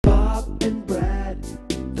and Brad,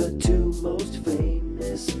 the two most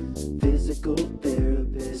famous physical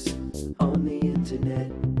therapists on the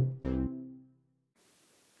internet.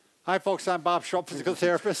 Hi, folks. I'm Bob Schrupp, physical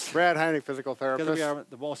therapist. Brad Heineck, physical Going to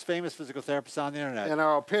therapist. be the most famous physical therapist on the internet. In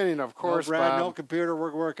our opinion, of course, no, Brad, Bob. no computer.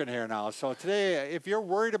 We're working here now. So today, if you're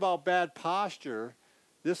worried about bad posture,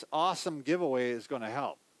 this awesome giveaway is going to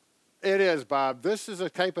help. It is, Bob. This is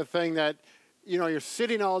a type of thing that, you know, you're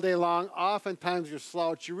sitting all day long. Oftentimes you're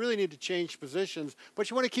slouched. You really need to change positions, but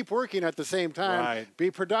you want to keep working at the same time. Right. Be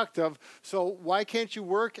productive. So why can't you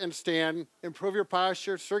work and stand, improve your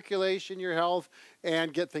posture, circulation, your health,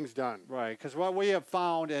 and get things done? Right, because what we have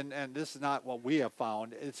found, and this is not what we have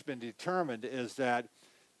found, it's been determined, is that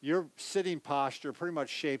your sitting posture pretty much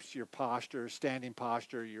shapes your posture, standing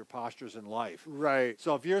posture, your postures in life. Right.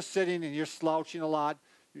 So if you're sitting and you're slouching a lot,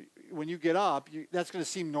 when you get up, that's going to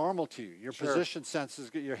seem normal to you. Your position senses,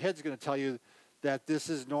 your head's going to tell you that this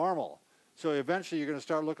is normal. So eventually you're going to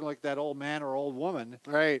start looking like that old man or old woman.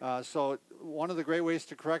 Right. So one of the great ways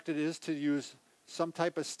to correct it is to use some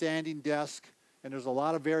type of standing desk, and there's a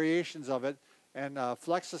lot of variations of it. And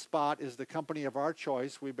FlexiSpot is the company of our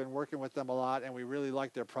choice. We've been working with them a lot, and we really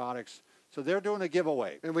like their products. So they're doing a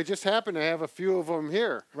giveaway. And we just happen to have a few of them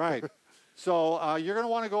here. Right. So you're going to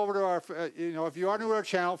want to go over to our, if you are new to our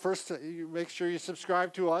channel, first you make sure you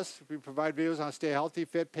subscribe to us. We provide videos on stay healthy,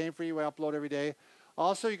 fit, pain-free. We upload every day.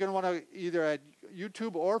 Also, you're going to want to either at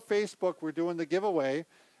YouTube or Facebook, we're doing the giveaway.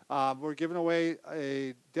 We're giving away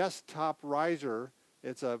a desktop riser.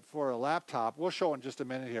 It's for a laptop. We'll show in just a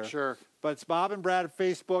minute here. Sure. But it's Bob and Brad at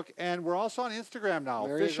Facebook, and we're also on Instagram now.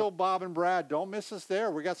 There you Official go. Bob and Brad. Don't miss us there.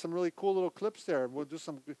 We got some really cool little clips there. We'll do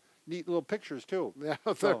some neat little pictures too. Yeah,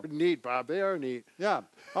 they're neat, Bob. They are neat. Yeah.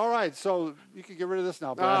 All right. So you can get rid of this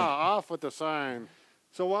now, Brad. Off with the sign.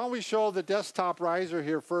 So why don't we show the desktop riser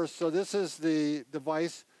here first? So this is the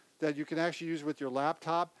device that you can actually use with your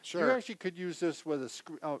laptop. Sure. You actually could use this with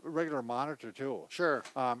a regular monitor too. Sure.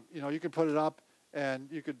 You could put it up and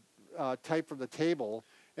you could type from the table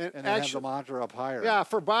and then actually, have the monitor up higher. Yeah,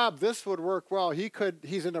 for Bob, this would work well.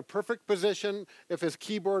 He's in a perfect position. If his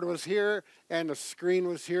keyboard was here and the screen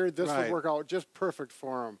was here, this would work out just perfect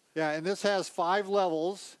for him. Yeah, and this has 5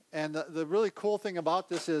 levels. And the really cool thing about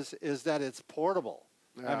this is that it's portable.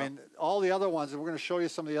 Yeah. I mean, all the other ones, and we're going to show you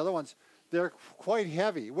some of the other ones, they're quite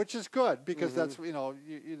heavy, which is good because that's, they're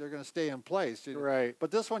going to stay in place. Right.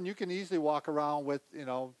 But this one you can easily walk around with,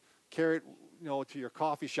 carry it, to your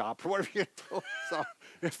coffee shop or whatever you're doing. So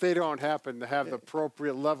if they don't happen to have the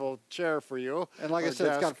appropriate level chair for you. And like I said,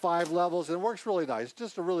 it's got 5 levels and it works really nice.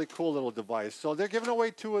 Just a really cool little device. So they're giving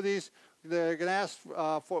away 2 of these. They're going to ask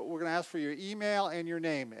we're going to ask for your email and your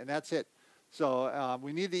name, and that's it. So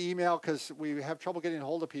we need the email because we have trouble getting a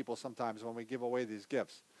hold of people sometimes when we give away these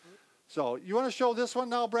gifts. So you want to show this one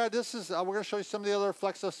now, Brad? This is we're going to show you some of the other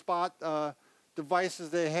FlexiSpot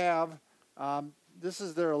devices they have. This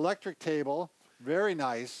is their electric table. Very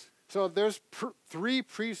nice. So there's 3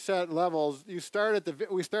 preset levels. We started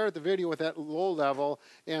the video with that low level,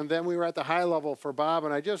 and then we were at the high level for Bob,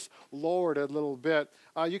 and I just lowered it a little bit.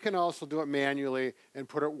 You can also do it manually and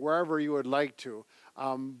put it wherever you would like to.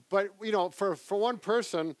 But for one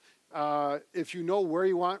person, if you know where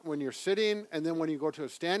you want when you're sitting, and then when you go to a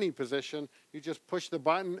standing position, you just push the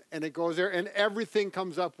button and it goes there, and everything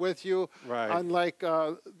comes up with you. Right. Unlike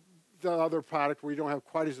the other product where you don't have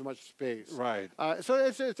quite as much space. Right. So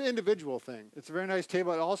it's an individual thing. It's a very nice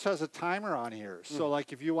table. It also has a timer on here. So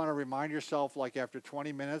like if you want to remind yourself like after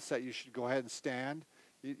 20 minutes that you should go ahead and stand,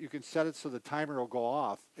 you can set it so the timer will go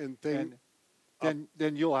off. And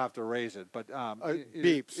then you'll have to raise it. But it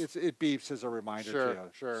beeps. It beeps as a reminder to you.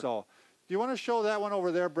 Sure. So do you want to show that one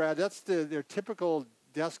over there, Brad? That's their typical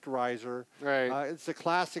desk riser. Right. It's a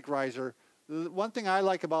classic riser. The one thing I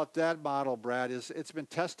like about that model, Brad, is it's been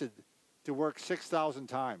tested to work 6,000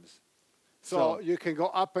 times. So you can go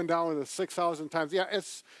up and down with it 6,000 times. Yeah,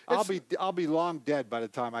 I'll be long dead by the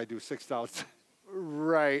time I do 6,000.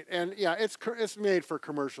 Right, and yeah, it's made for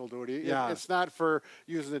commercial duty. Yeah. It's not for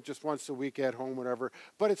using it just once a week at home, whatever.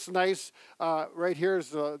 But it's nice. Right here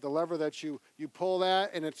is the lever that you pull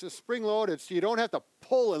that, and it's a spring loaded, so you don't have to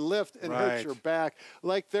pull and lift and hurt your back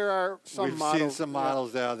like there are some models. We've seen some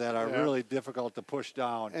models there that are really difficult to push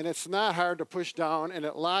down. And it's not hard to push down, and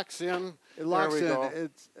it locks in. It locks in.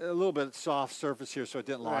 It's a little bit soft surface here, so it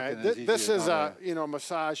didn't lock in. This is a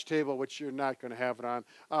massage table, which you're not going to have it on.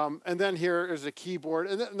 And then here is a keyboard.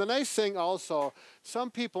 And the nice thing also, some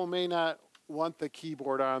people may not want the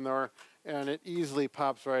keyboard on there, and it easily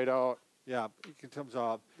pops right out. Yeah, it comes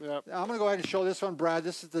off. Yep. I'm going to go ahead and show this one, Brad.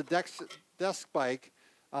 This is the desk bike.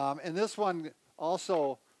 And this one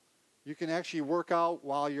also you can actually work out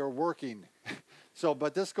while you're working. So,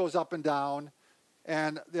 but this goes up and down.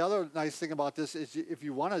 And the other nice thing about this is if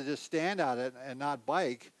you want to just stand on it and not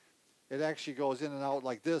bike, it actually goes in and out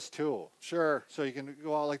like this too. Sure. So you can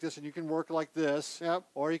go out like this and you can work like this. Yep.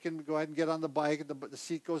 Or you can go ahead and get on the bike and the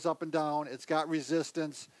seat goes up and down. It's got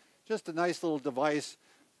resistance. Just a nice little device.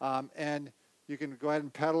 And you can go ahead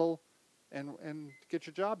and pedal and get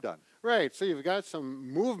your job done. Right. So you've got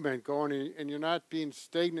some movement going, and you're not being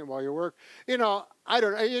stagnant while you work. You know,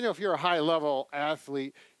 if you're a high-level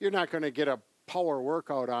athlete, you're not going to get a power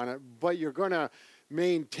workout on it, but you're going to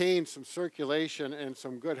maintain some circulation and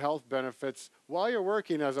some good health benefits while you're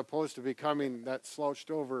working, as opposed to becoming that slouched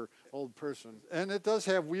over old person. And it does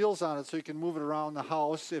have wheels on it, so you can move it around the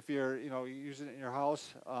house if you're, using it in your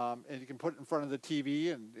house. And you can put it in front of the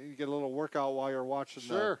TV and you get a little workout while you're watching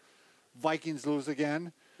the Vikings lose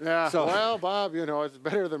again. Yeah, so, well, Bob, it's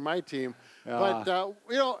better than my team. But,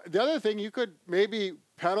 the other thing, you could maybe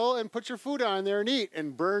pedal and put your food on there and eat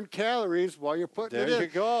and burn calories while you're putting it in. There you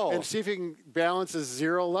go. And see if you can balance a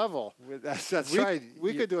zero level. That's right.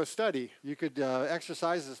 We could do a study. You could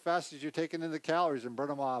exercise as fast as you're taking in the calories and burn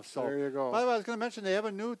them off. So there you go. By the way, I was going to mention they have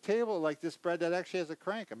a new table like this bread that actually has a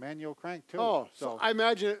crank, a manual crank too. Oh, so I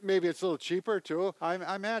imagine maybe it's a little cheaper too. I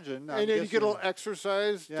imagine. And then you get a little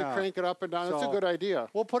exercise to crank it up and down. That's a good idea.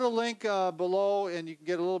 We'll put a link below, and you can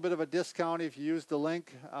get a little bit of a discount if you use the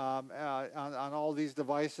link on all these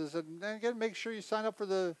devices. And again, make sure you sign up for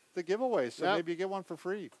the giveaway, so maybe you get one for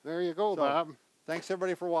free. There you go, Bob. Thanks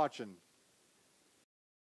everybody for watching.